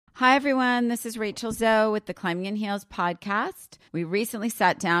Hi, everyone. This is Rachel Zoe with the Climbing in Heels podcast. We recently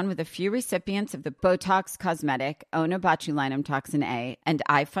sat down with a few recipients of the Botox Cosmetic, Onabotulinum Toxin A, and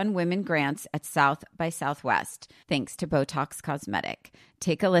iFund Women grants at South by Southwest, thanks to Botox Cosmetic.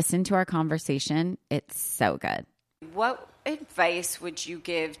 Take a listen to our conversation. It's so good. What advice would you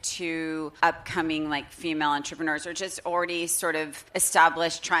give to upcoming female entrepreneurs or just already sort of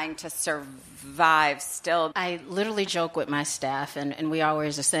established trying to survive still? I literally joke with my staff and we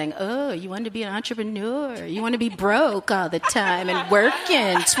always are saying, oh, you want to be an entrepreneur? You want to be broke all the time and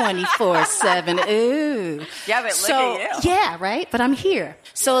working 24/7. Ooh. Yeah, but look at you. Yeah, right? But I'm here.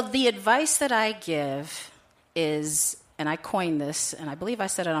 So the advice that I give is, and I coined this, and I believe I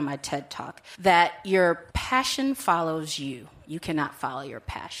said it on my TED Talk, that your passion follows you. You cannot follow your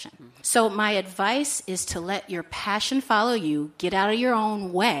passion. Mm-hmm. So my advice is to let your passion follow you, get out of your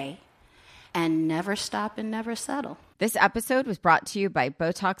own way, and never stop and never settle. This episode was brought to you by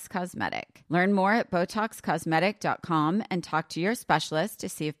Botox Cosmetic. Learn more at BotoxCosmetic.com and talk to your specialist to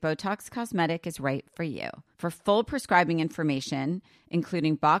see if Botox Cosmetic is right for you. For full prescribing information,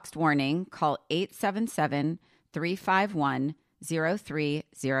 including boxed warning, call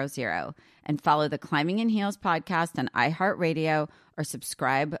 877-351-0300 and follow the Climbing in Heels podcast on iHeartRadio or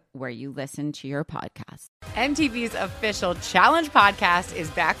subscribe where you listen to your podcast. MTV's official Challenge podcast is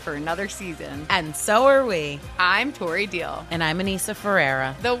back for another season. And so are we. I'm Tori Deal. And I'm Anissa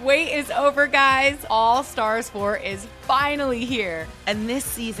Ferreira. The wait is over, guys. All Stars 4 is finally here. And this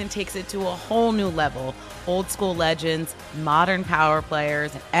season takes it to a whole new level. Old school legends, modern power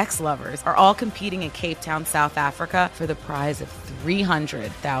players, and ex-lovers are all competing in Cape Town, South Africa for the prize of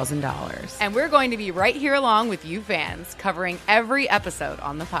 $300,000. And we're going to be right here along with you fans, covering every episode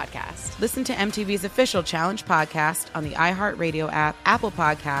on the podcast. Listen to MTV's official Challenge podcast on the iHeartRadio app, Apple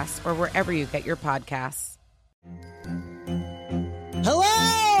Podcasts, or wherever you get your podcasts.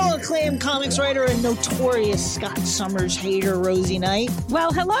 Hello, acclaimed comics writer and notorious Scott Summers hater, Rosie Knight.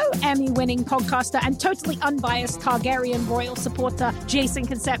 Well, hello, Emmy-winning podcaster and totally unbiased Targaryen royal supporter, Jason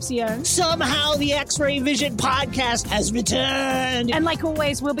Concepcion. Somehow the X-Ray Vision podcast has returned. And like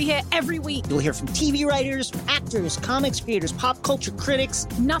always, we'll be here every week. You'll hear from TV writers, actors, comics creators, pop culture critics.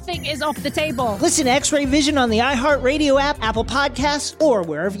 Nothing is off the table. Listen to X-Ray Vision on the iHeartRadio app, Apple Podcasts, or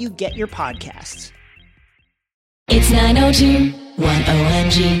wherever you get your podcasts. It's 902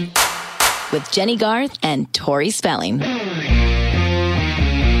 1OMG with Jenny Garth and Tori Spelling.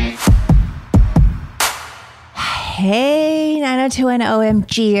 Hey, 902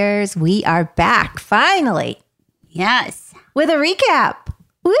 OMGers. We are back finally. Yes. With a recap.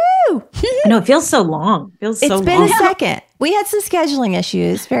 Woo! I know, it feels so long. It's been a second. We had some scheduling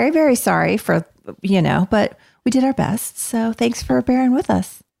issues. Very, very sorry for, but we did our best. So thanks for bearing with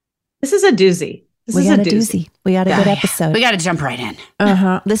us. This is a doozy. We got a doozy. We got a good episode. We got to jump right in.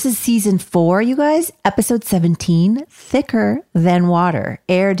 This is season 4, you guys. Episode 17, Thicker Than Water.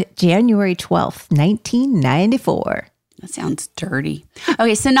 Aired January 12th, 1994. That sounds dirty.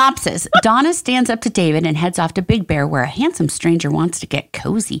 Okay, synopsis. Donna stands up to David and heads off to Big Bear, where a handsome stranger wants to get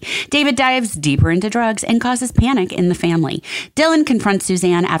cozy. David dives deeper into drugs and causes panic in the family. Dylan confronts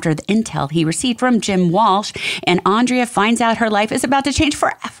Suzanne after the intel he received from Jim Walsh, and Andrea finds out her life is about to change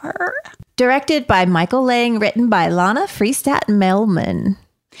forever. Directed by Michael Lang, written by Lana Freestadt Melman.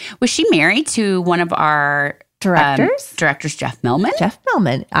 Was she married to one of our directors, Jeff Melman? Jeff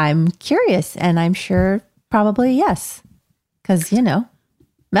Melman. I'm curious, and I'm sure probably yes. Because,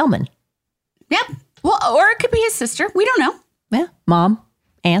 Melman. Yep. Well, or it could be his sister. We don't know. Yeah. Mom,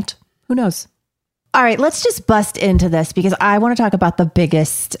 aunt, who knows? All right, let's just bust into this because I want to talk about the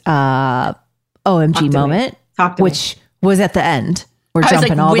biggest OMG moment, which was at the end. We're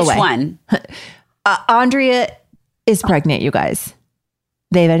jumping all the way. Which one? Andrea is pregnant, you guys.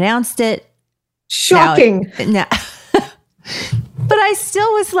 They've announced it. Shocking. Now, but I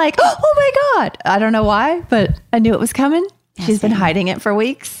still was like, oh my God. I don't know why, but I knew it was coming. She's been hiding it for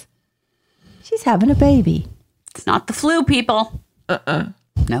weeks. She's having a baby. It's not the flu, people.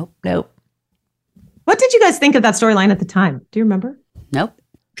 Nope. What did you guys think of that storyline at the time? Do you remember? Nope.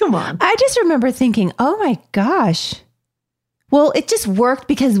 Come on. I just remember thinking, oh my gosh. Well, it just worked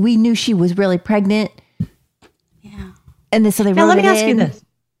because we knew she was really pregnant. Yeah. And so they now, wrote let me it ask in. you this.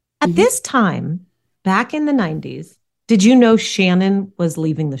 At this time, back in the 90s, did you know Shannon was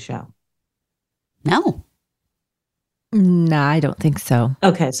leaving the show? No. No, I don't think so.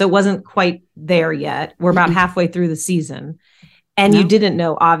 Okay, so it wasn't quite there yet. We're about halfway through the season. And you didn't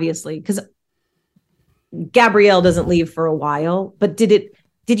know, obviously, because Gabrielle doesn't leave for a while. But did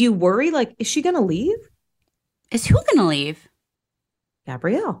you worry, is she going to leave? Is who going to leave?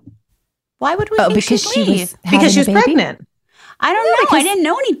 Gabrielle. Why would we think because she'd leave? was because she was pregnant. I don't know. I didn't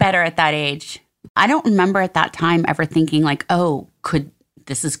know any better at that age. I don't remember at that time ever thinking like, oh,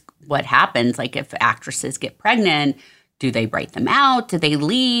 this is what happens. Like if actresses get pregnant, do they write them out? Do they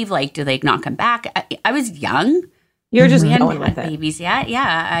leave? Like, do they not come back? I was young. You're just we going hadn't with had it. babies yet.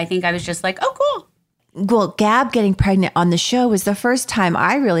 Yeah. I think I was just like, oh, cool. Well, Gab getting pregnant on the show was the first time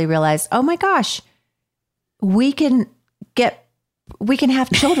I really realized, oh my gosh, we can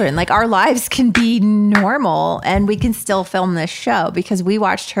have children. Like our lives can be normal and we can still film this show because we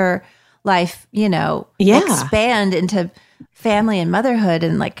watched her life, expand into family and motherhood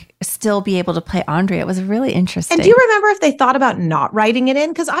and like still be able to play Andrea. It was really interesting. And do you remember if they thought about not writing it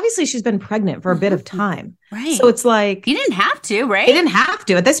in? Because obviously she's been pregnant for a bit of time. Right. So it's like... You didn't have to, right? They didn't have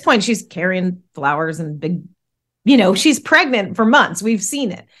to. At this point, she's carrying flowers and big... she's pregnant for months. We've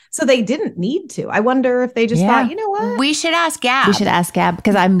seen it. So they didn't need to. I wonder if they just thought, you know what? We should ask Gab. We should ask Gab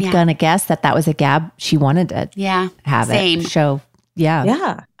because I'm going to guess that was a Gab. She wanted to have it. Show. Yeah.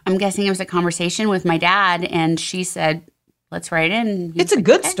 Yeah. I'm guessing it was a conversation with my dad and she said, let's write in. It's a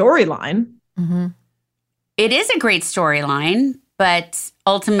good storyline. Mm-hmm. It is a great storyline, but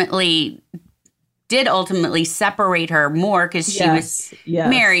ultimately separate her more because she was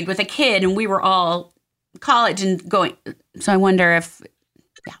married with a kid and we were all college and going. So I wonder if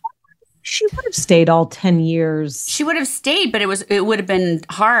she would have stayed all 10 years. She would have stayed, but it would have been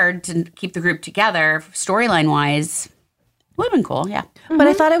hard to keep the group together storyline wise. Would have been cool, yeah. But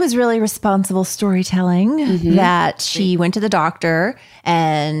I thought it was really responsible storytelling that she went to the doctor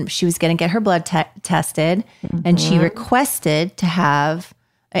and she was going to get her blood tested and she requested to have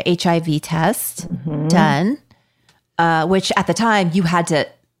an HIV test done, which at the time you had to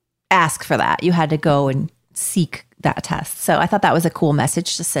ask for that. You had to go and seek that test. So I thought that was a cool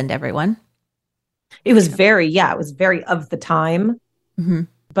message to send everyone. It was very of the time,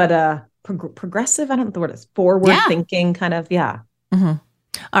 but progressive. I don't know what the word is. Forward thinking, kind of. Yeah. Mm-hmm.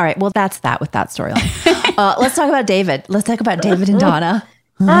 All right. Well, that's that with that storyline. Let's talk about David. Let's talk about David and Donna.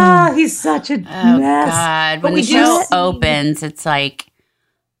 He's such a mess. God. When the show opens, it's like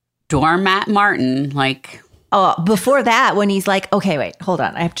Doormat Martin. Like, before that, when he's like, okay, wait, hold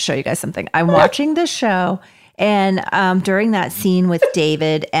on. I have to show you guys something. I'm watching this show, and during that scene with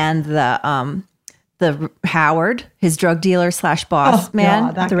David and the Howard, his drug dealer / boss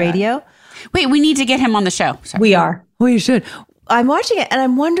man at the radio. Wait, we need to get him on the show. Sorry. We are. We should. I'm watching it and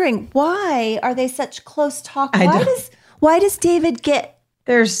I'm wondering, why are they such close talk? Why does David get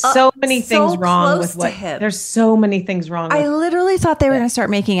There's so many things wrong with what him. There's so many things wrong. I literally thought they were going to start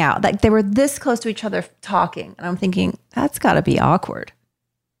making out. Like they were this close to each other talking. And I'm thinking, that's got to be awkward.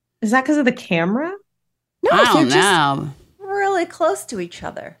 Is that because of the camera? No, I don't they're know. Just really close to each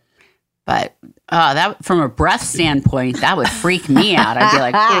other. But that, from a breath standpoint, that would freak me out. I'd be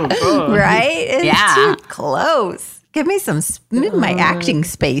like, oh, right? It's too close. Give me my acting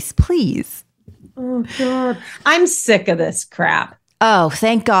space, please. Oh, God. I'm sick of this crap. Oh,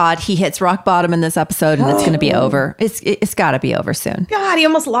 thank God he hits rock bottom in this episode and it's going to be over. It's got to be over soon. God, he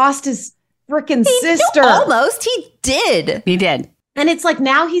almost lost his freaking sister. Almost. He did. He did. And it's like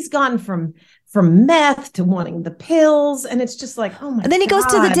now he's gone from meth to wanting the pills, and it's just like, oh my God. And then he goes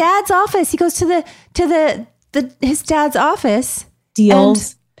to the dad's office. He goes to his dad's office.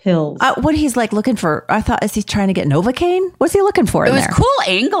 Deals pills. What he's like looking for? I thought, is he trying to get Novocaine? What's he looking for? It was cool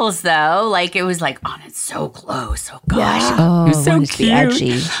angles though. Like it was like, oh, it's so close. Oh gosh, yeah. It was so cute.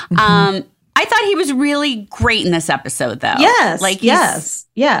 Edgy. I thought he was really great in this episode though. Yes, like yes.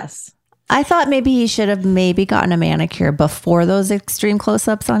 I thought maybe he should have gotten a manicure before those extreme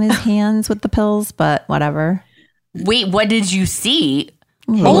close-ups on his hands with the pills, but whatever. Wait, what did you see?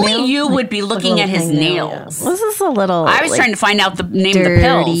 Only you would be looking at his nails. This is a little. I was trying to find out the name of the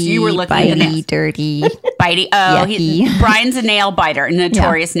pills. You were looking at the nails. Dirty, bitey. Oh, Brian's a nail biter, a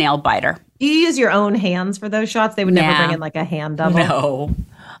notorious nail biter. Do you use your own hands for those shots? They would never bring in like a hand double. No.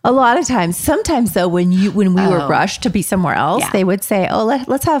 A lot of times, sometimes though, when we were rushed to be somewhere else, they would say, "Oh,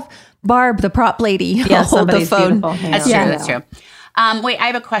 let's have Barb, the prop lady, hold the phone." That's true. That's true. Wait, I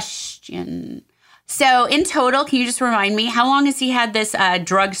have a question. So, in total, can you just remind me how long has he had this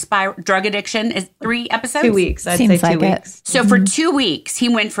drug addiction? Is 3 episodes? 2 weeks. I'd say 2 weeks. So for 2 weeks, he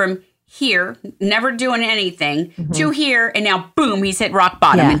went from here, never doing anything, to here, and now boom, he's hit rock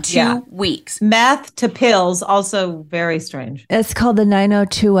bottom in 2 weeks. Meth to pills, also very strange. It's called the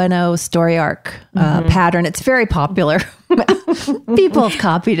 90210 story arc pattern. It's very popular. People have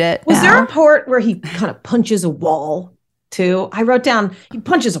copied it. Was there a part where he kind of punches a wall too? I wrote down he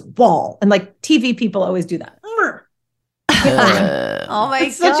punches a wall, and like TV people always do that. Oh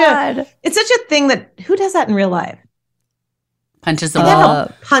my God. It's such a thing that who does that in real life? Punches the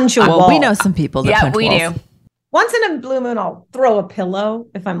wall. Punch a wall. Well, we know some people that punch walls. Yeah, we do. Once in a blue moon, I'll throw a pillow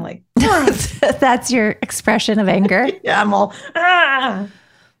if I'm like, that's your expression of anger. Yeah, I'm all, ah.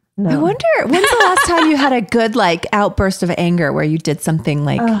 No. I wonder, when's the last time you had a good like outburst of anger where you did something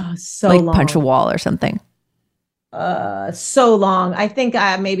like, long. Punch a wall or something? So long. I think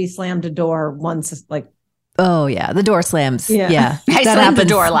I maybe slammed a door once, like. Oh yeah, the door slams. Yeah. I slammed the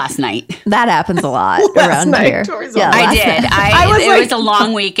door last night. That happens a lot around here. Yeah, I did. It was a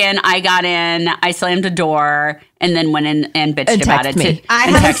long weekend. I got in, I slammed a door, and then went in and bitched about it. I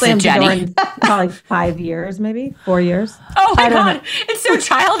haven't slammed a door in probably 5 years, maybe 4 years. Oh my God. It's so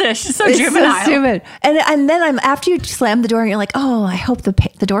childish. It's so juvenile. So stupid. And then after you slam the door and you're like, oh, I hope the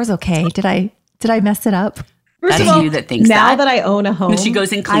door's okay. Did I mess it up? That's you that thinks now that I own a home, she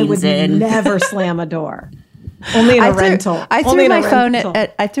goes and cleans I would never slam a door. Only in a rental. I threw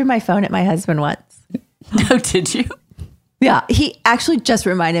my phone at my husband once. No, did you? Yeah, he actually just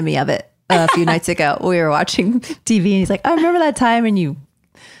reminded me of it a few nights ago. We were watching TV and he's like, I remember that time when you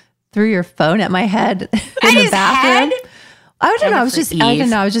threw your phone at my head in the bathroom. Head? I don't know. I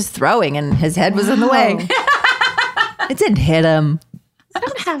was just throwing and his head was in the way. It didn't hit him. I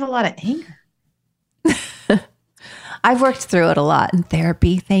don't have a lot of anger. I've worked through it a lot in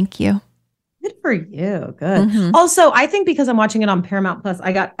therapy. Thank you. Good for you. Good. Mm-hmm. Also, I think because I'm watching it on Paramount Plus,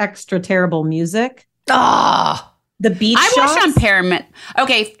 I got extra terrible music. The beach shots. I watched on Paramount.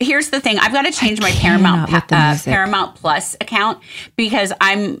 Okay, here's the thing. I've got to change my Paramount Plus account because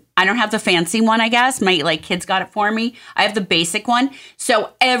I don't have the fancy one, I guess. My kids got it for me. I have the basic one. So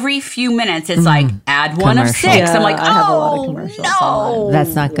every few minutes it's like add one of 6. Yeah, I'm like, I have a lot of commercials no.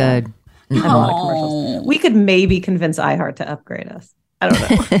 That's not good. I have a lot of commercials. We could maybe convince iHeart to upgrade us. I don't know.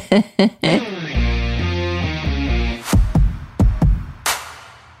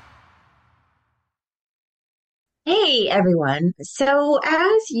 Hey, everyone. So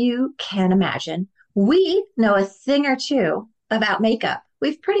as you can imagine, we know a thing or two about makeup.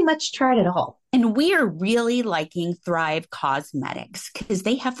 We've pretty much tried it all. And we are really liking Thrive Cosmetics because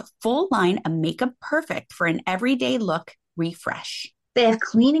they have a full line of Makeup Perfect for an everyday look refresh. They have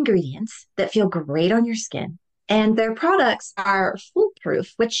clean ingredients that feel great on your skin. And their products are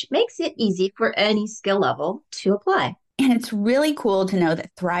foolproof, which makes it easy for any skill level to apply. And it's really cool to know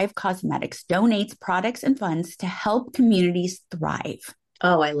that Thrive Cosmetics donates products and funds to help communities thrive.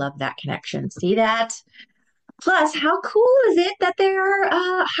 Oh, I love that connection. See that? Plus, how cool is it that their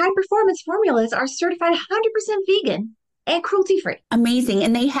high-performance formulas are certified 100% vegan and cruelty-free? Amazing.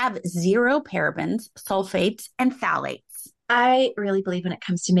 And they have 0 parabens, sulfates, and phthalates. I really believe when it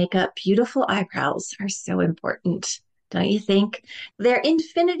comes to makeup, beautiful eyebrows are so important. Don't you think? Their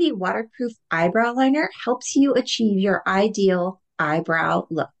Infinity Waterproof Eyebrow Liner helps you achieve your ideal eyebrow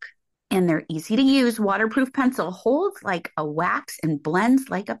look. And their easy-to-use waterproof pencil holds like a wax and blends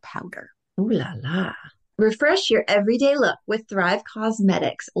like a powder. Ooh la la. Refresh your everyday look with Thrive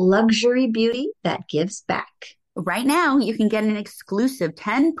Cosmetics, luxury beauty that gives back. Right now, you can get an exclusive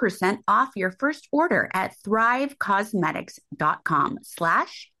 10% off your first order at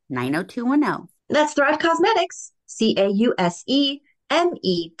thrivecosmetics.com/90210. That's Thrive Cosmetics,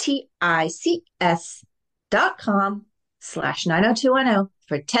 CAUSEMETICS.com/90210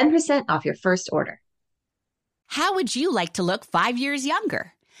 for 10% off your first order. How would you like to look 5 years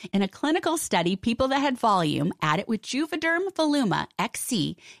younger? In a clinical study, people that had volume added with Juvederm Voluma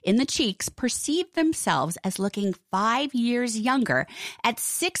XC in the cheeks perceived themselves as looking 5 years younger at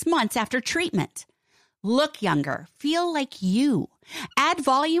 6 months after treatment. Look younger. Feel like you. Add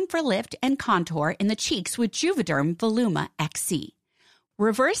volume for lift and contour in the cheeks with Juvederm Voluma XC.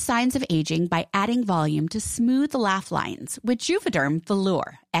 Reverse signs of aging by adding volume to smooth laugh lines with Juvederm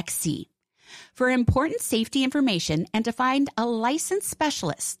Volure XC. For important safety information and to find a licensed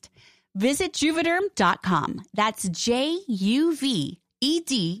specialist, visit Juvederm.com. That's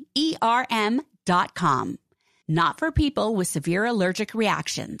JUVEDERM.com. Not for people with severe allergic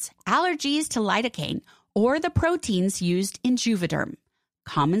reactions, allergies to lidocaine, or the proteins used in Juvederm.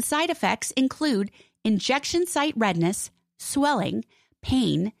 Common side effects include injection site redness, swelling,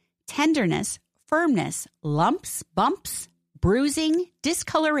 pain, tenderness, firmness, lumps, bumps, bruising,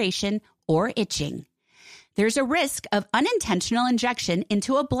 discoloration, or itching. There's a risk of unintentional injection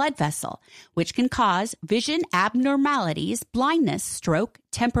into a blood vessel, which can cause vision abnormalities, blindness, stroke,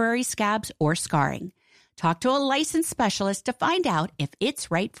 temporary scabs, or scarring. Talk to a licensed specialist to find out if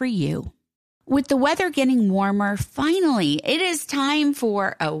it's right for you. With the weather getting warmer, finally, it is time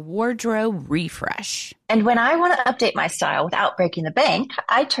for a wardrobe refresh. And when I want to update my style without breaking the bank,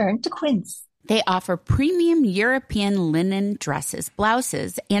 I turn to Quince. They offer premium European linen dresses,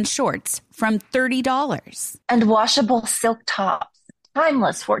 blouses, and shorts from $30. And washable silk tops,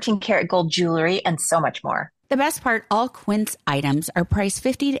 timeless 14-karat gold jewelry, and so much more. The best part, all Quince items are priced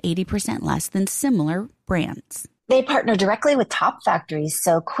 50 to 80% less than similar brands. They partner directly with top factories,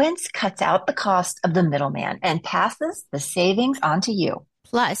 so Quince cuts out the cost of the middleman and passes the savings on to you.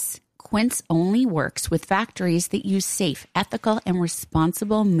 Plus, Quince only works with factories that use safe, ethical, and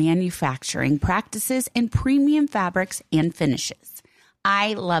responsible manufacturing practices and premium fabrics and finishes.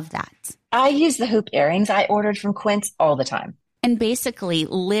 I love that. I use the hoop earrings I ordered from Quince all the time. And basically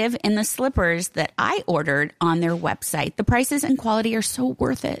live in the slippers that I ordered on their website. The prices and quality are so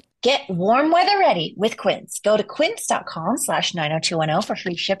worth it. Get warm weather ready with Quince. Go to quince.com/90210 for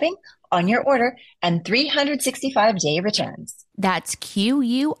free shipping on your order and 365-day returns. That's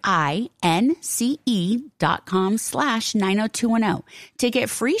QUINCE.com/90210 to get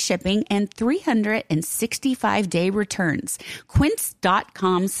free shipping and 365-day returns.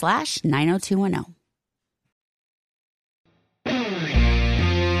 Quince.com/90210.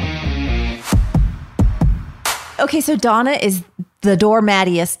 Okay, so Donna is the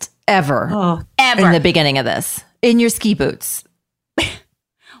doormattiest ever in the beginning of this. In your ski boots.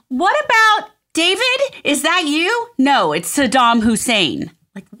 What about David? Is that you? No, it's Saddam Hussein.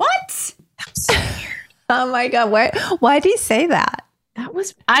 Like, what? Oh my God. Why did he say that? That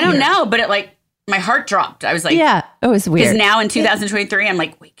was weird. I don't know, but my heart dropped. I was like, yeah, it was weird. Because now in 2023, I'm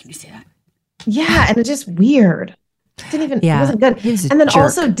like, wait, can you say that? Yeah, and it's just weird. It wasn't good. And then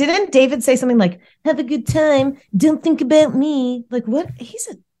also, didn't David say something like, have a good time, don't think about me? Like, what? He's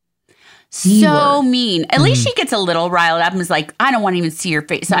so mean. At least she gets a little riled up and was like, I don't want to even see your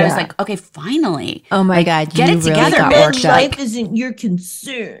face. So I was like, okay, finally. Oh my God. Get it together. Life isn't your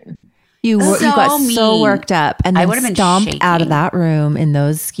concern. You got so worked up and then stomped out of that room in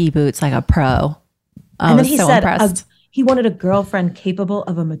those ski boots like a pro. And then he said he wanted a girlfriend capable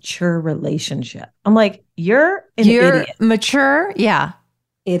of a mature relationship. I'm like, you're idiot. Mature? Yeah.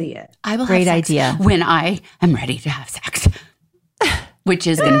 Idiot. I will Great have sex idea. when I am ready to have sex, which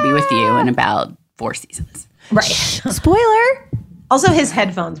is going to be with you in about 4 seasons. Right. Spoiler. Also, his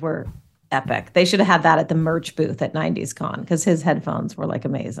headphones were epic. They should have had that at the merch booth at 90s Con because his headphones were like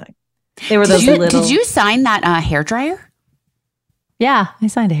amazing. They were Did you sign that hairdryer? Yeah, I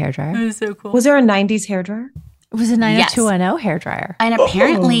signed a hairdryer. It was so cool. Was there a 90s hairdryer? It was a 90210 hairdryer. And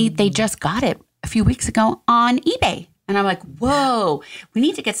apparently they just got it a few weeks ago on eBay. And I'm like, whoa, we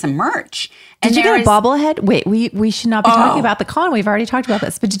need to get some merch. Did you get a bobblehead? Wait, we should not be talking about the con. We've already talked about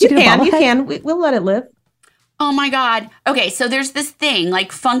this. But did you get a bobblehead? You can. We'll let it live. Oh, my God. Okay, so there's this thing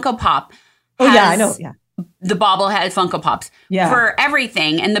like Funko Pop. Oh, yeah, I know. Yeah. The bobblehead Funko Pops for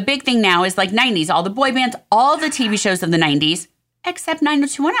everything. And the big thing now is like 90s, all the boy bands, all the TV shows of the 90s, except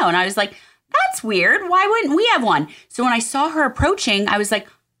 90210. And I was like, that's weird. Why wouldn't we have one? So when I saw her approaching, I was like,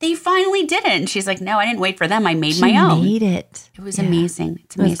 they finally did it. And she's like, no, I didn't wait for them. I made my own. Made it. It was amazing.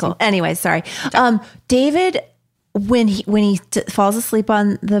 It's amazing. Cool. Anyway, sorry. David, when he falls asleep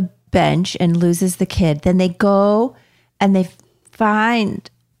on the bench and loses the kid, then they go and they find.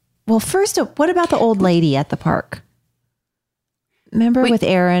 Well, first, what about the old lady at the park? Remember with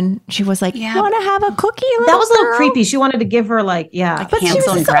Erin, she was like, "You want to have a cookie?" That was a little creepy. She wanted to give her but she was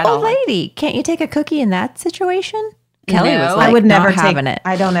just an old lady. Can't you take a cookie in that situation? Kelly was like, I would never having it.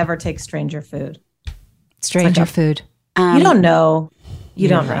 I don't ever take stranger food. Stranger food. You don't know. You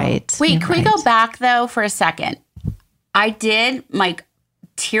don't know. Right. Wait, can we go back though for a second? I did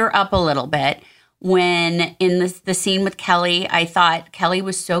tear up a little bit when in the scene with Kelly. I thought Kelly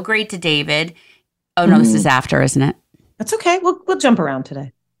was so great to David. Oh no, this is after, isn't it? That's okay. We'll jump around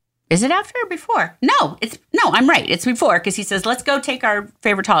today. Is it after or before? No, I'm right. It's before because he says, let's go take our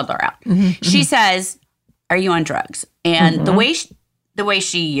favorite toddler out. She says, are you on drugs? And the way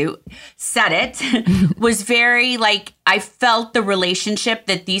she said it was very I felt the relationship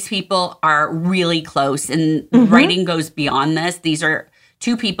that these people are really close and writing goes beyond this. These are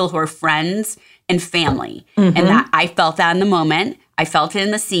two people who are friends and family. And that I felt that in the moment. I felt it in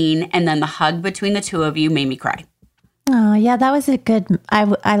the scene. And then the hug between the two of you made me cry. Oh, yeah, that was a good,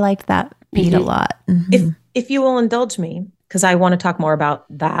 I liked that beat a lot. If you will indulge me, because I want to talk more about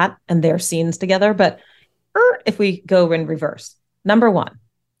that and their scenes together, but if we go in reverse. Number 1,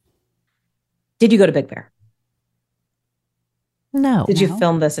 did you go to Big Bear? No. Did you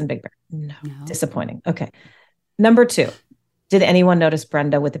film this in Big Bear? No. Disappointing. Okay. Number 2, did anyone notice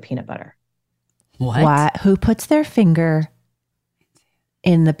Brenda with the peanut butter? What? Who puts their finger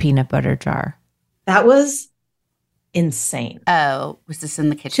in the peanut butter jar? That was insane. Oh, was this in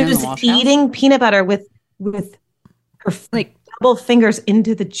the kitchen? She was eating peanut butter with her double fingers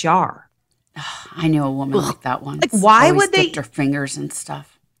into the jar. I knew a woman like that one. Why would they dipped her fingers and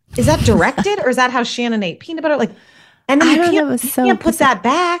stuff? Is that directed or is that how Shannon ate peanut butter? And then you can't put that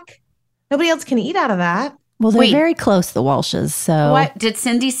back. Nobody else can eat out of that. Well, they're very close, the Walshes. So what did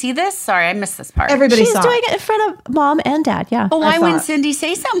Cindy see this? Sorry, I missed this part. Everybody She's saw doing it in front of mom and dad. Yeah. But why wouldn't Cindy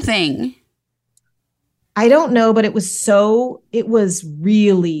say something? I don't know, but it was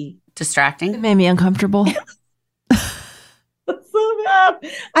really distracting. It made me uncomfortable. So bad.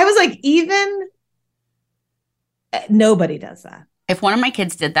 I was like, even nobody does that. If one of my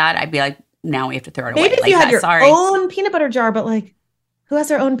kids did that, I'd be like, now we have to throw it away. Maybe if you had your sorry. own peanut butter jar, but like, who has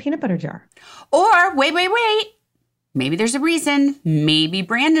their own peanut butter jar? Or wait. Maybe there's a reason. Maybe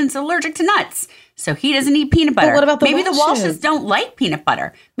Brandon's allergic to nuts, so he doesn't eat peanut butter. But what about the Maybe Walshes? the Walshes don't like peanut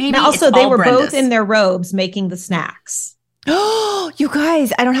butter. Maybe now, also it's they all were Brenda's. both in their robes making the snacks. Oh, you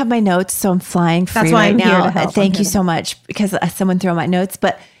guys, I don't have my notes, so I'm flying free That's why right I'm here now. to help. Thank you so much, because someone threw my notes,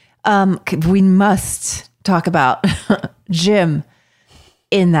 but we must talk about Jim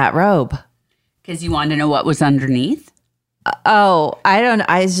in that robe. Because you wanted to know what was underneath? I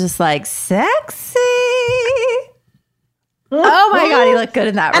was just like, sexy. Oh my God, he looked good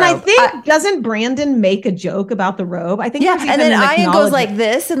in that robe. And I think, doesn't Brandon make a joke about the robe? I think yeah, there's and even then an Ian goes like acknowledgement.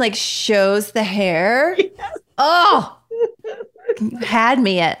 this and like shows the hair. Yes. Oh, you had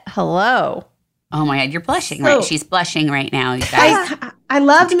me at hello. Oh my God, you're blushing, So- right? She's blushing right now, you guys. I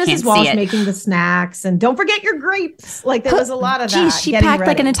loved You Mrs. can't see Walsh it. making the snacks, and don't forget your grapes. Like there was a lot of that. Geez, she getting packed like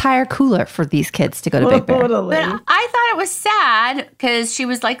ready. an entire cooler for these kids to go to Big Bear. Totally. But I thought it was sad because she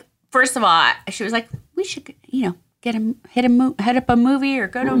was like, first of all, she was like, we should, head up a movie or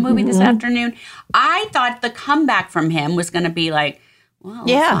go to a movie this afternoon. I thought the comeback from him was going to be like, well,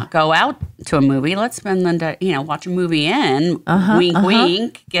 let's not go out to a movie. Let's spend the day, watch a movie in. Wink,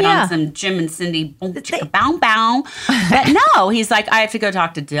 wink. Get on some Jim and Cindy boom, chicka, bow, bow. But no, he's like, I have to go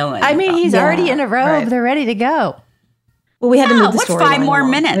talk to Dylan. I mean, he's already in a robe. Right. They're ready to go. Well, we had to No, move the what's storyline 5 more along.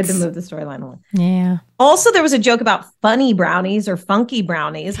 minutes? We had to move the storyline along. Yeah. Also, there was a joke about funny brownies or funky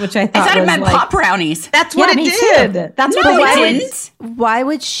brownies, which I thought I thought it was meant like, pop brownies. That's what me it did. too. That's No, what it it didn't. Why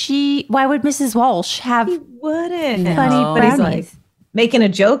would Mrs. Walsh have wouldn't. funny But he's brownies? like making a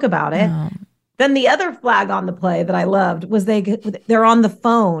joke about it. Then the other flag on the play that I loved was they're on the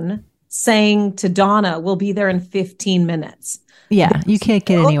phone saying to Donna, "We'll be there in 15 minutes." Yeah, you can't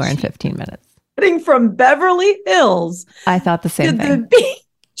get anywhere in 15 minutes. Getting from Beverly Hills I thought the to same the thing.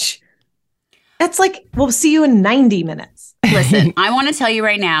 beach. That's like, we'll see you in 90 minutes. Listen, I want to tell you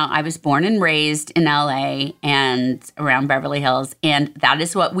right now, I was born and raised in LA and around Beverly Hills. And that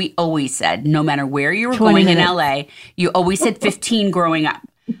is what we always said. No matter where you were 20 going minutes. in LA, you always said 15 growing up.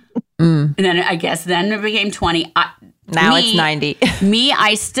 And then I guess then it became 20. Now it's 90.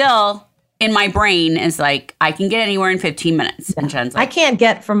 I still, in my brain, is like, I can get anywhere in 15 minutes. And Jen's I like, can't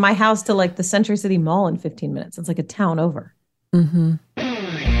get from my house to like the Century City Mall in 15 minutes. It's like a town over. Mm-hmm.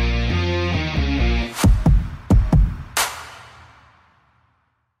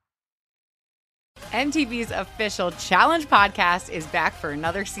 MTV's official Challenge podcast is back for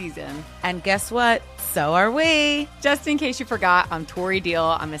another season. And guess what? So are we. Just in case you forgot, I'm Tori Deal.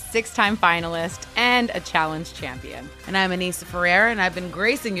 I'm a 6-time finalist and a challenge champion. And I'm Anissa Ferreira, and I've been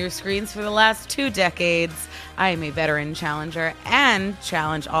gracing your screens for the last 2 decades. I am a veteran challenger and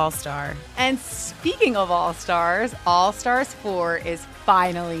challenge all-star. And speaking of All-Stars, All-Stars 4 is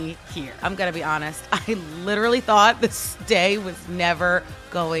finally here. I'm going to be honest. I literally thought this day was never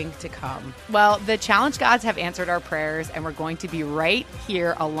going to come. Well, the challenge gods have answered our prayers, and we're going to be right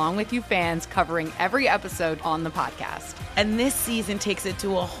here along with you fans covering every episode on the podcast. And this season takes it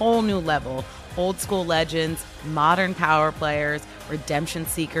to a whole new level. Old school legends, modern power players, redemption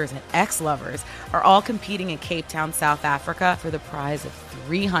seekers, and ex-lovers are all competing in Cape Town, South Africa for the prize of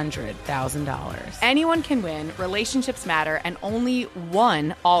 $300,000. Anyone can win, relationships matter, and only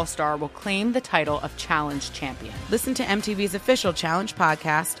one All-Star will claim the title of Challenge Champion. Listen to MTV's official Challenge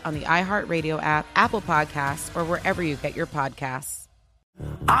podcast on the iHeartRadio app, Apple Podcasts, or wherever you get your podcasts.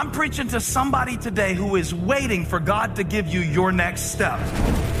 I'm preaching to somebody today who is waiting for God to give you your next step.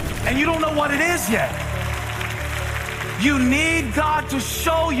 And you don't know what it is yet. You need God to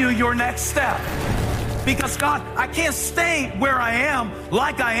show you your next step. Because God, I can't stay where I am,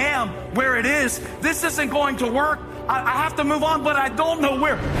 like I am, where it is. This isn't going to work. I have to move on, but I don't know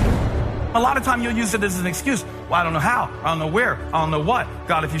where. A lot of time you'll use it as an excuse. Well, I don't know how. I don't know where. I don't know what.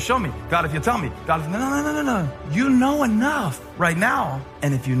 God, if you show me. God, if you tell me. God, if... No. You know enough right now.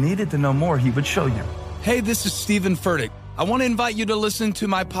 And if you needed to know more, he would show you. Hey, this is Stephen Furtick. I want to invite you to listen to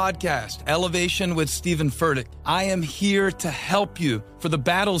my podcast, Elevation with Stephen Furtick. I am here to help you for the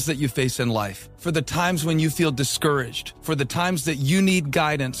battles that you face in life, for the times when you feel discouraged, for the times that you need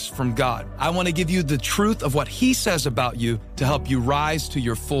guidance from God. I want to give you the truth of what He says about you to help you rise to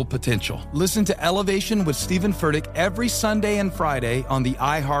your full potential. Listen to Elevation with Stephen Furtick every Sunday and Friday on the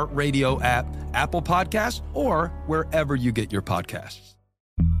iHeartRadio app, Apple Podcasts, or wherever you get your podcasts.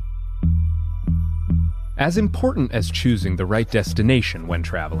 As important as choosing the right destination when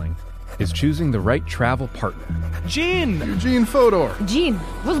traveling is choosing the right travel partner. Gene! Eugene Fodor. Gene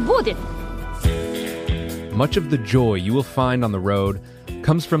was booted. Much of the joy you will find on the road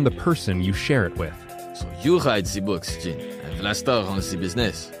comes from the person you share it with. So you write the books, Gene, and Vlastar runs the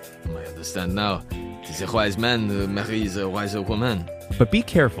business. I understand now. It is a wise man who marries a wiser woman. But be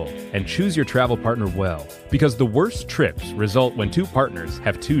careful and choose your travel partner well, because the worst trips result when two partners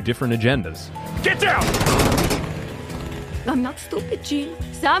have two different agendas. Get down! I'm not stupid, Gene.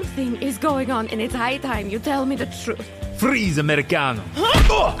 Something is going on, and it's high time you tell me the truth. Freeze, Americano.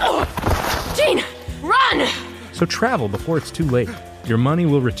 Gene, run! So travel before it's too late. Your money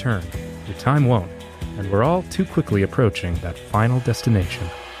will return, your time won't, and we're all too quickly approaching that final destination.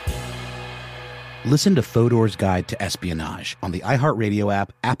 Listen to Fodor's Guide to Espionage on the iHeartRadio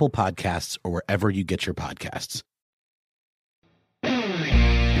app, Apple Podcasts, or wherever you get your podcasts.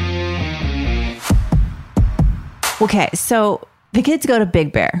 Okay, so the kids go to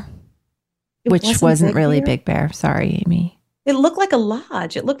Big Bear, which wasn't really Big Bear. Sorry, Amy. It looked like a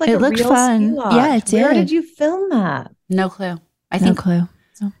lodge. It looked like It a looked real fun. ski lodge. Yeah, it did. Where did you film that? No clue. I No think clue.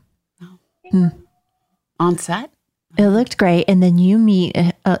 on set. It looked great. And then you meet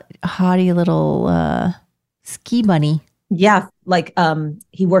a haughty little ski bunny. Yeah, like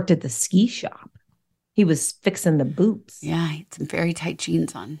he worked at the ski shop. He was fixing the boots. Yeah, he had some very tight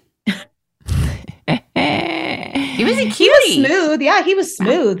jeans on. He was a cutie. He was smooth. Yeah, he was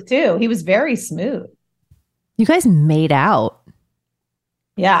smooth too. He was very smooth. You guys made out.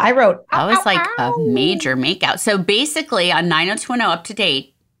 Yeah, I wrote. That was like a major makeout. So basically on 90210 Up to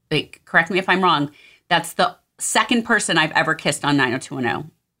Date, like, correct me if I'm wrong, that's the second person I've ever kissed on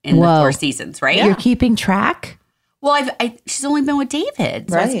 90210 in the 4 seasons, right? You're keeping track? Well, she's only been with David,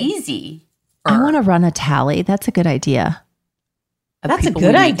 so it's easy. I want to run a tally. That's a good idea. That's a People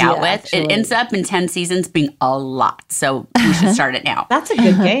good we make idea. out with. Actually. It ends up in 10 seasons being a lot. So we should start it now. That's a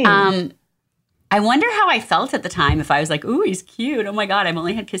good game. I wonder how I felt at the time. If I was like, "Ooh, he's cute. Oh my God, I've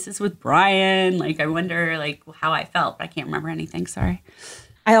only had kisses with Brian." Like, I wonder like how I felt. But I can't remember anything. Sorry.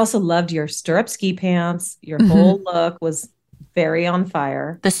 I also loved your stirrup ski pants. Your whole look was very on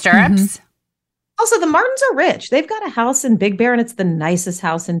fire. The stirrups. Also, the Martins are rich. They've got a house in Big Bear, and it's the nicest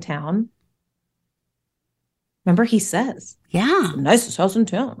house in town. Remember, he says, "Yeah, it's the nicest house in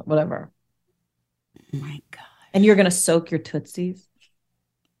town." Whatever. Oh my God. And you're gonna soak your tootsies.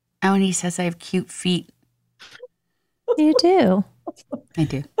 Oh, and he says I have cute feet. You do. I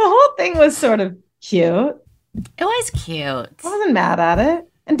do. The whole thing was sort of cute. It was cute. I wasn't mad at it.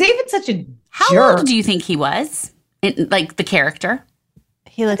 And David's such a How jerk. old do you think he was? Like the character?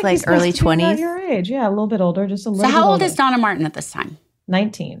 He looked like early 20s. Your age, yeah, a little bit older, just a little. So how bit old older. is Donna Martin at this time?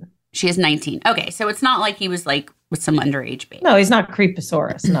 19. She is 19. Okay, so it's not like he was like with some underage baby. No, he's not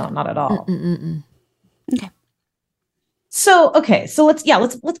Creeposaurus. No, not at all. Okay. So let's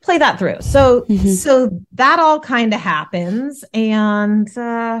play that through. So that all kind of happens, and good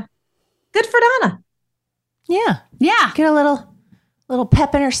for Donna. Yeah. Yeah. Get a little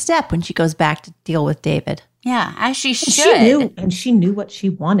pep in her step when she goes back to deal with David. Yeah, as she should. She knew what she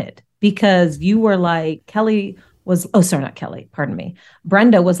wanted, because you were like,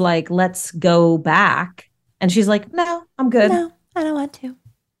 Brenda was like, let's go back. And she's like, no, I'm good. No, I don't want to.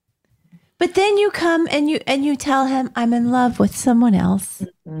 But then you come and you tell him, I'm in love with someone else.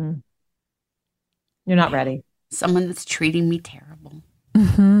 Mm-hmm. You're not ready. Someone that's treating me terrible.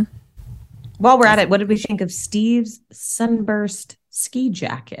 Mm-hmm. While we're at it, what did we think of Steve's sunburst ski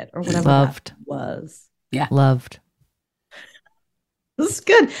jacket or whatever Loved. that was? Yeah. Loved. This is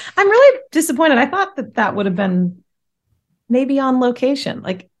good. I'm really disappointed. I thought that would have been maybe on location.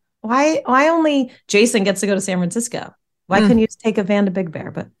 Like, why only Jason gets to go to San Francisco? Why couldn't you just take a van to Big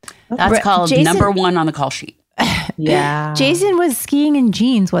Bear? But that's called number 1 on the call sheet. Yeah. Jason was skiing in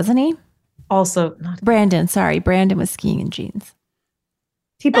jeans, wasn't he? Also, Brandon was skiing in jeans.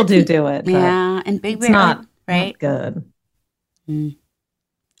 People do it. But yeah, and Big it's Bear, not right? Good.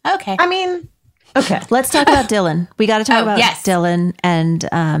 Okay. I mean, okay. Let's talk about Dylan. We got to talk about yes. Dylan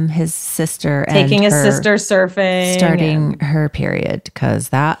and his sister taking and his sister surfing, starting her period, because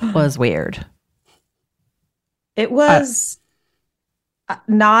that was weird. It was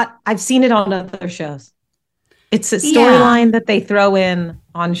not. I've seen it on other shows. It's a storyline that they throw in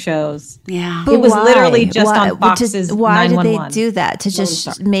on shows. Yeah. But it was why? literally just on Fox's Why did 911. they do that? To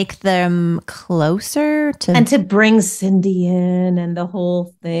just make them closer? And to bring Cindy in and the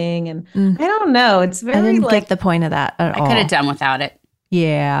whole thing. And I don't know. It's very I didn't get the point of that at all. I could have done without it.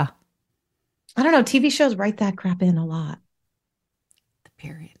 Yeah. I don't know. TV shows write that crap in a lot.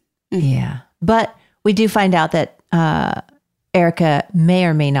 Period. Yeah. But we do find out that Erica may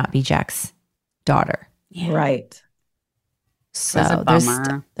or may not be Jack's daughter. Yeah. Right. So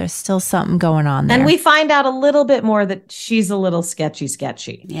there's still something going on there. And we find out a little bit more that she's a little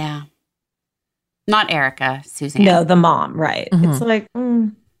sketchy. Yeah. Not Erica, Suzanne. No, the mom. Right. Mm-hmm. It's like,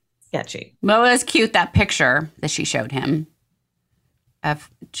 sketchy. Well, it was cute, that picture that she showed him of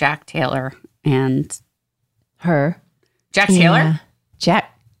Jack Taylor and her. Jack Taylor? Yeah.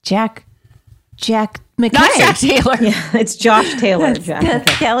 Jack McKay. Not Jack Taylor. Yeah, it's Josh Taylor. Jack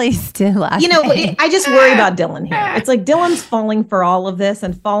Kelly's last You know, name. I just worry about Dylan here. It's like Dylan's falling for all of this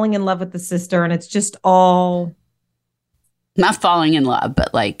and falling in love with the sister, and it's just all not falling in love,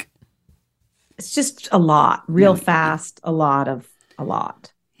 but like it's just a lot, real fast, a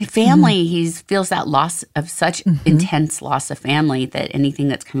lot. Family, he feels that loss of such intense loss of family that anything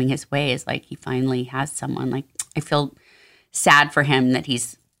that's coming his way is like he finally has someone. Like I feel sad for him that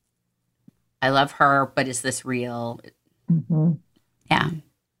I love her, but is this real? Mm-hmm. Yeah. All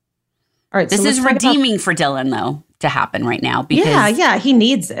right. This is redeeming for Dylan, though, to happen right now. Because yeah, he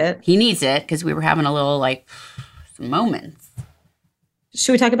needs it. He needs it because we were having a little some moments.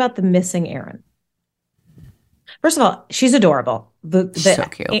 Should we talk about the missing Erin? First of all, she's adorable. So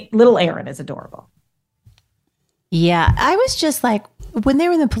cute. Little Erin is adorable. Yeah, I was just like, when they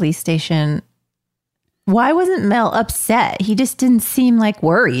were in the police station, why wasn't Mel upset? He just didn't seem like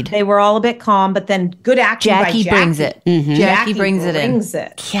worried. They were all a bit calm, but then good acting by Jackie. Brings it. Mm-hmm. Jackie brings it in.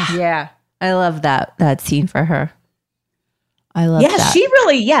 Yeah. I love that scene for her. I love that. She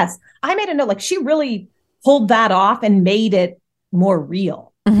really, yes. I made a note, like she really pulled that off and made it more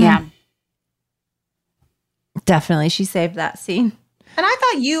real. Mm-hmm. Yeah. Definitely. She saved that scene. And I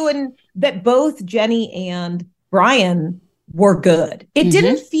thought that both Jenny and Brian were good. It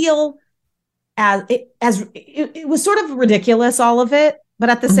didn't feel it was sort of ridiculous, all of it, but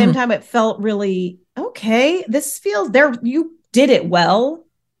at the same time, it felt really okay. This feels you did it well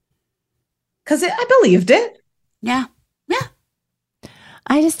because I believed it. Yeah.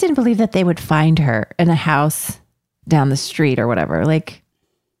 I just didn't believe that they would find her in a house down the street or whatever. Like,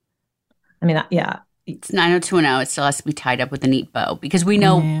 I mean, yeah, it's 90210. It still has to be tied up with a neat bow because we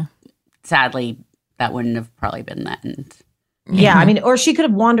know, sadly, that wouldn't have probably been the end. Yeah, I mean, or she could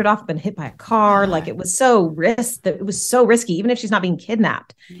have wandered off and been hit by a car. Like it was so risky, even if she's not being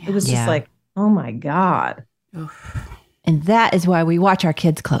kidnapped. Yeah. It was just like, oh my God. And that is why we watch our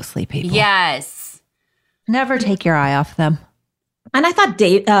kids closely, people. Yes. Never take your eye off them. And I thought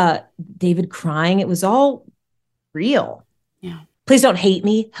David crying, it was all real. Yeah. Please don't hate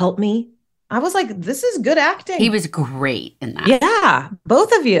me, help me. I was like, this is good acting. He was great in that. Yeah,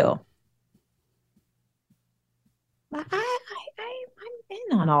 both of you. I'm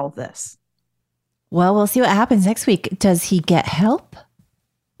in on all of this. Well, we'll see what happens next week. Does he get help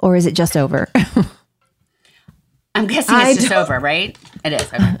or is it just over? I'm guessing it's just over, right? It is.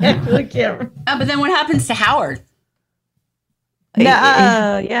 Okay. I really can't. But then what happens to Howard?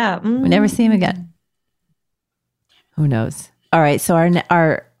 Yeah. We never see him again. Who knows? All right. So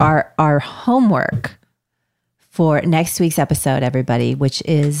our homework for next week's episode, everybody, which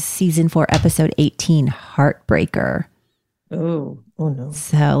is season 4, episode 18, Heartbreaker. Oh no.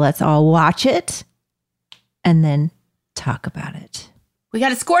 So let's all watch it and then talk about it. We got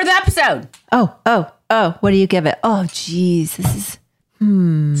to score the episode. Oh. What do you give it? Oh, geez. This is,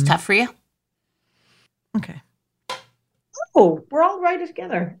 It's tough for you. Okay. Oh, we're all right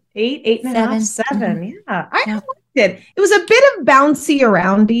together. 8, 8.5, 7. Mm-hmm. Yeah. I liked it. It was a bit of bouncy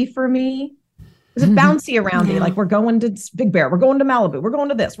aroundy for me. It was a bouncy aroundy. Like we're going to Big Bear. We're going to Malibu. We're going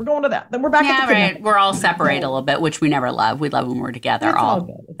to this. We're going to that. Then we're back at the right. We're all separated a little bit, which we never love. We love when we're together all.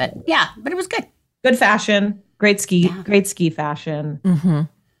 Good. But it was good. Good fashion. Great ski fashion. Mm-hmm.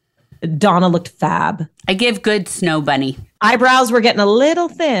 Donna looked fab. I give good Snow Bunny. Eyebrows were getting a little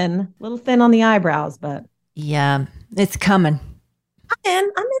thin on the eyebrows, but. Yeah, it's coming. I'm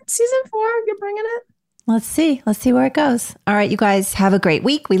in season 4. You're bringing it. Let's see where it goes. All right, you guys have a great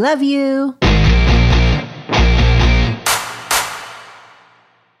week. We love you.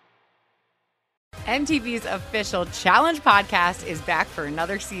 MTV's official Challenge podcast is back for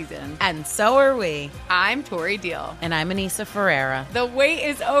another season. And so are we. I'm Tori Deal. And I'm Anissa Ferreira. The wait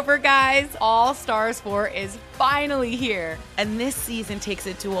is over, guys. All Stars 4 is finally here. And this season takes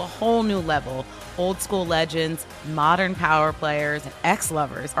it to a whole new level. Old school legends, modern power players, and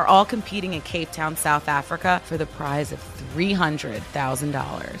ex-lovers are all competing in Cape Town, South Africa for the prize of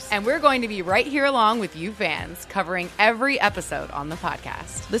 $300,000. And we're going to be right here along with you fans, covering every episode on the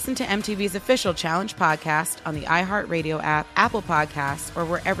podcast. Listen to MTV's official Challenge podcast on the iHeartRadio app, Apple Podcasts, or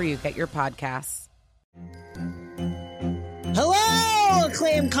wherever you get your podcasts. Hello,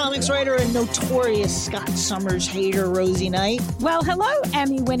 acclaimed comics writer and notorious Scott Summers hater, Rosie Knight. Well, hello,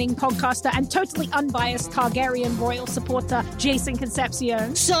 Emmy-winning podcaster and totally unbiased Targaryen royal supporter, Jason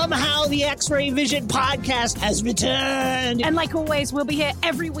Concepcion. Somehow the X-Ray Vision podcast has returned. And like always, we'll be here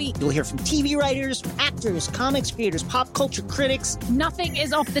every week. You'll hear from TV writers, actors, comics creators, pop culture critics. Nothing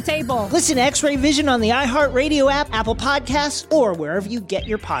is off the table. Listen to X-Ray Vision on the iHeartRadio app, Apple Podcasts, or wherever you get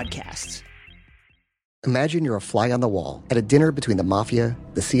your podcasts. Imagine you're a fly on the wall at a dinner between the Mafia,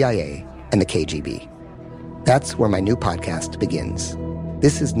 the CIA, and the KGB. That's where my new podcast begins.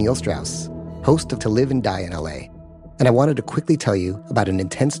 This is Neil Strauss, host of To Live and Die in LA, and I wanted to quickly tell you about an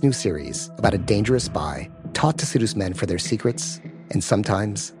intense new series about a dangerous spy taught to seduce men for their secrets and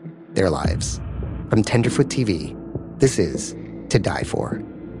sometimes their lives. From Tenderfoot TV, this is To Die For.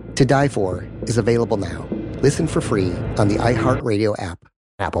 To Die For is available now. Listen for free on the iHeartRadio app,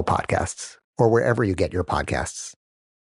 Apple Podcasts, or wherever you get your podcasts.